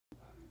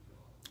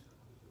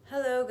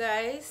Hello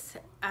guys,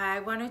 I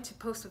wanted to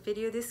post a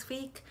video this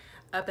week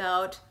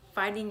about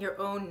finding your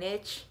own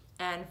niche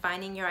and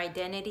finding your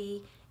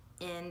identity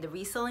in the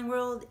reselling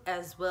world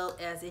as well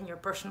as in your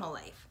personal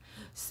life.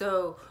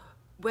 So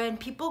when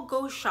people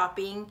go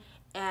shopping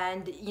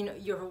and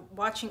you're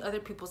watching other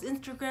people's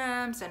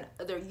Instagrams and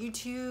other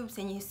YouTubes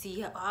and you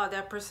see, oh,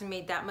 that person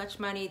made that much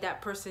money,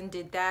 that person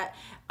did that,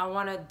 I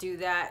want to do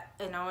that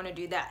and I want to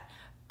do that.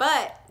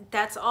 But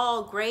that's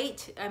all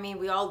great. I mean,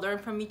 we all learn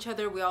from each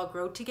other, we all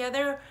grow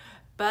together,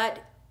 but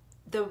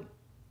the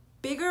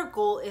bigger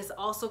goal is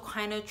also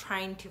kind of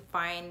trying to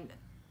find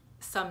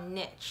some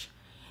niche.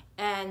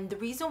 And the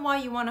reason why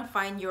you want to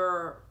find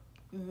your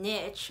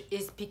niche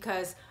is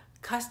because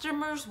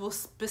customers will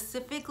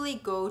specifically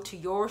go to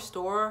your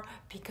store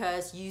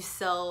because you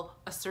sell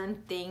a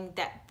certain thing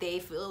that they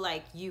feel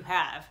like you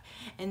have.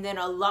 And then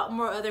a lot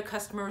more other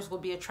customers will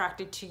be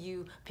attracted to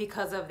you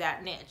because of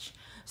that niche.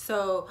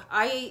 So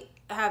I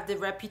have the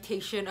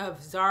reputation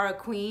of Zara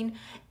Queen,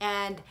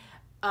 and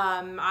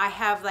I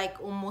have like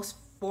almost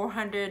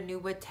 400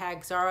 Nuba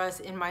tag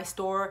Zaras in my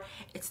store.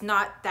 It's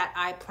not that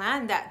I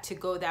planned that to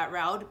go that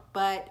route,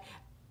 but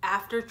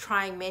after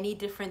trying many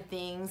different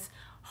things,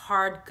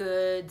 hard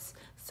goods,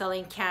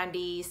 selling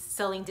candies,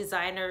 selling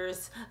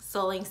designers,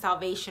 selling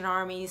Salvation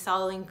Army,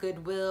 selling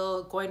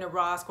Goodwill, going to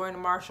Ross, going to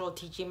Marshall,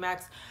 TJ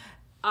Maxx,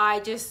 I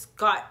just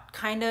got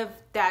kind of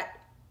that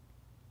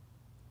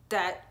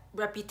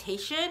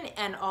reputation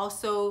and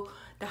also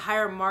the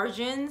higher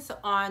margins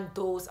on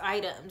those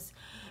items.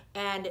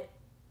 And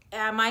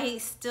am I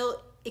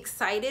still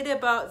excited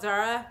about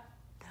Zara?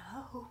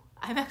 No,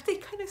 I'm actually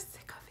kind of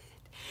sick of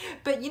it.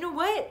 But you know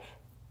what?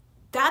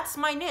 That's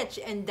my niche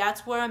and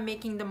that's where I'm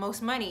making the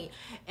most money.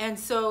 And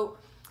so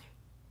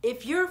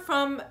if you're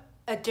from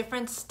a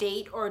different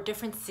state or a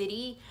different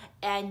city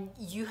and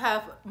you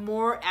have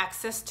more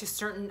access to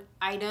certain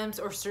items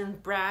or certain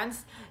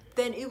brands,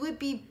 then it would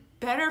be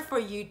better for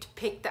you to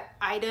pick the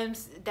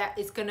items that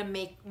is gonna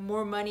make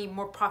more money,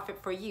 more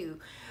profit for you.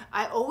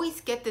 I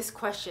always get this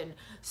question.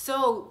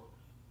 So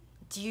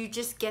do you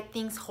just get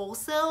things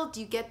wholesale? Do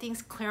you get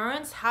things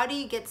clearance? How do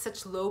you get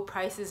such low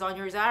prices on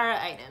your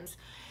Zara items?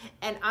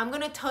 And I'm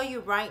gonna tell you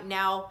right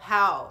now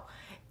how.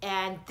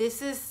 And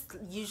this is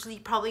usually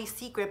probably a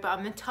secret, but I'm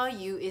gonna tell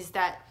you is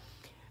that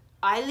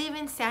I live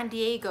in San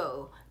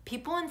Diego.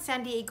 People in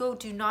San Diego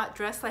do not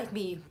dress like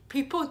me.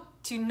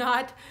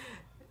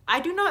 I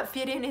do not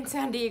fit in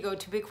San Diego,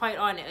 to be quite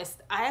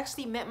honest. I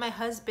actually met my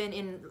husband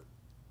in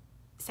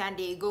San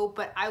Diego,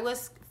 but I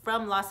was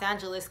from Los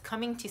Angeles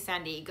coming to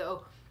San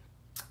Diego,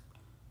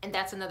 and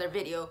that's another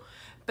video.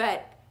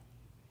 But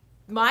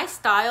my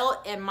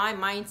style and my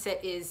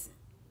mindset is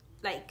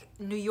like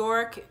New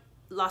York,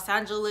 Los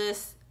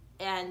Angeles,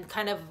 and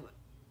kind of,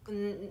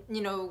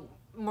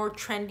 more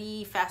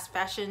trendy, fast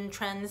fashion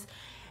trends.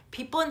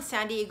 People in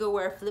San Diego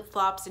wear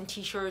flip-flops and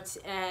t-shirts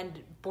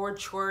and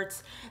board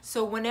shorts.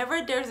 So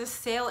whenever there's a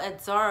sale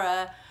at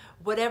Zara,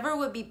 whatever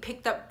would be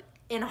picked up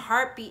in a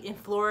heartbeat in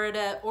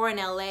Florida or in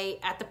LA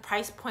at the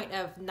price point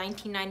of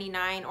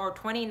 $19.99 or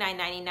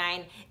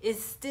 $29.99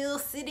 is still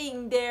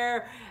sitting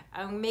there,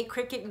 make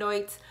cricket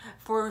noise,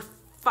 for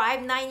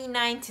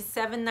 $5.99 to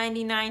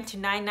 $7.99 to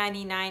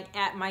 $9.99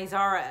 at my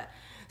Zara.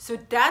 So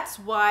that's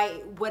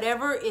why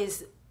whatever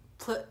is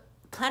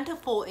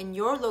plentiful in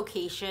your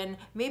location,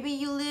 maybe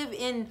you live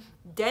in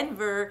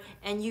Denver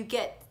and you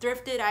get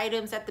thrifted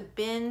items at the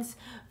bins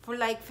for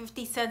like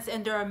 50 cents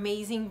and they're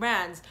amazing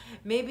brands.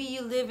 Maybe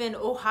you live in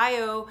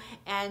Ohio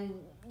and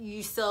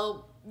you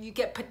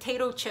get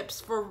potato chips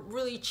for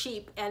really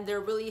cheap and they're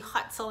really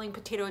hot selling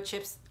potato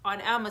chips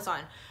on Amazon.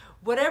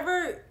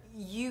 Whatever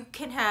you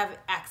can have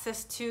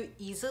access to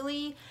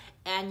easily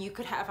and you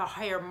could have a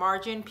higher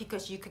margin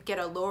because you could get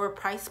a lower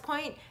price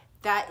point,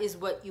 that is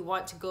what you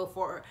want to go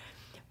for.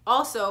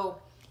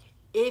 Also,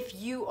 if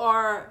you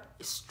are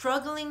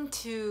struggling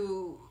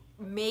to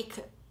make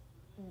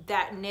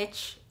that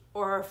niche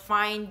or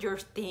find your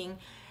thing,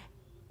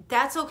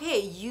 that's okay.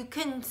 You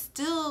can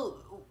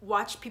still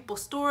watch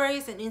people's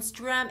stories and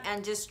Instagram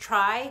and just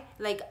try.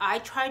 Like I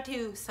try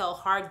to sell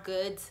hard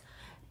goods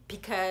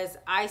because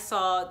I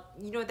saw,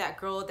 that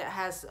girl that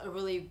has a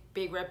really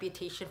big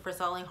reputation for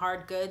selling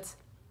hard goods.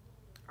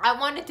 I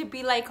wanted to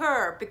be like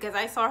her because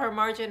I saw her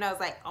margin. I was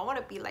like, I want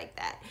to be like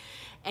that.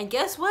 And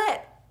guess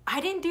what? I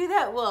didn't do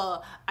that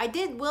well. I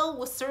did well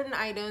with certain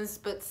items,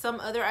 but some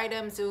other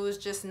items, it was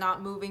just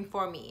not moving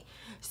for me.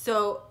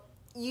 So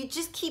you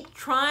just keep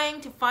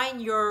trying to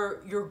find your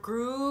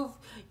groove,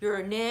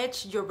 your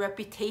niche, your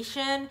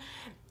reputation,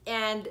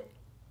 and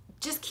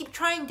just keep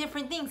trying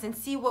different things and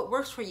see what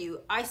works for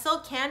you. I sell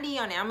candy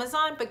on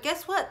Amazon, but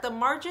guess what? The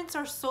margins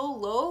are so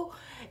low,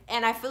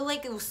 and I feel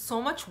like it was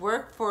so much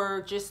work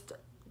for just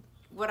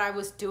what I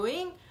was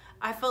doing.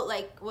 I felt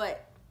like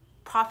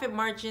profit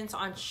margins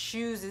on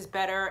shoes is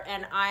better,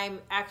 and I'm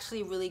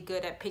actually really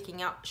good at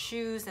picking out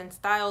shoes and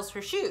styles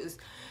for shoes.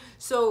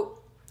 So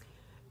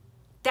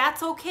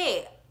that's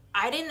okay.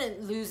 I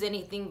didn't lose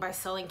anything by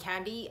selling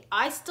candy.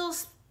 I still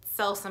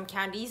sell some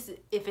candies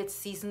if it's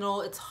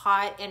seasonal, it's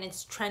hot, and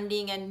it's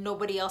trending, and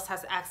nobody else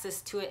has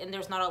access to it, and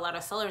there's not a lot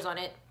of sellers on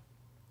it.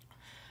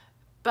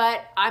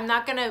 But I'm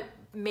not gonna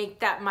make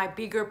that my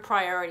bigger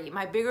priority.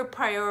 My bigger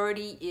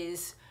priority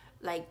is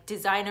like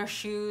designer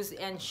shoes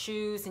and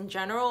shoes in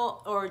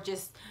general, or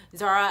just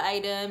Zara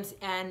items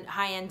and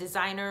high-end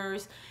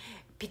designers,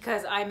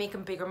 because I make a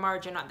bigger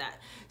margin on that.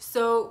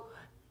 So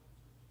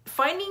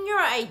finding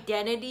your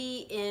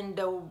identity in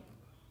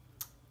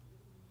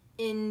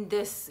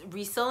this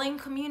reselling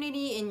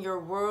community, in your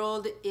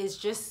world, is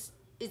just,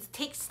 it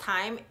takes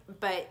time,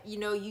 but you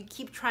know, you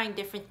keep trying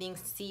different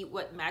things to see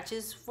what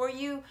matches for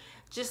you.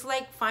 Just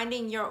like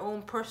finding your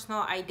own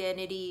personal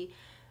identity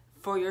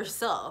for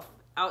yourself,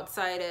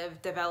 outside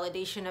of the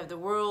validation of the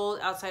world,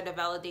 outside of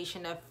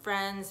validation of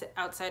friends,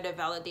 outside of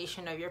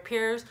validation of your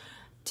peers,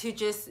 to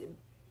just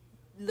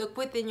look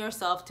within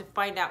yourself to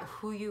find out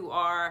who you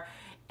are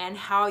and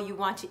how you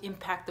want to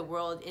impact the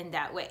world in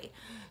that way.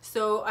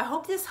 So I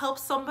hope this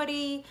helps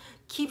somebody.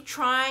 Keep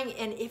trying,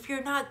 and if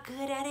you're not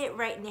good at it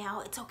right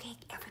now, it's okay.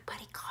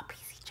 Everybody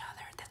copies each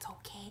other. That's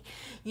okay.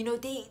 You know,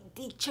 they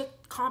check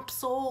comp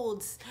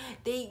solds.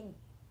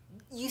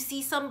 You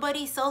see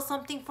somebody sell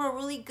something for a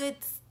really good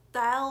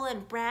style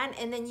and brand,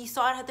 and then you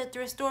saw it at the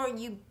thrift store and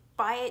you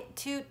buy it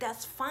too.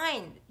 That's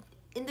fine.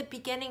 In the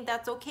beginning,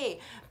 that's okay.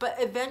 But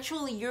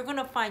eventually, you're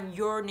gonna find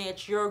your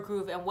niche, your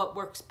groove, and what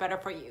works better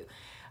for you.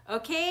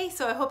 Okay,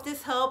 so I hope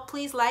this helped.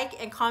 Please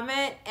like and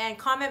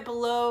comment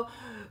below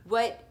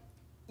what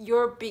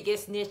your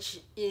biggest niche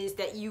is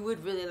that you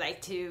would really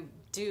like to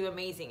do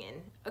amazing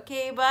in.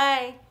 Okay,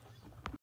 bye.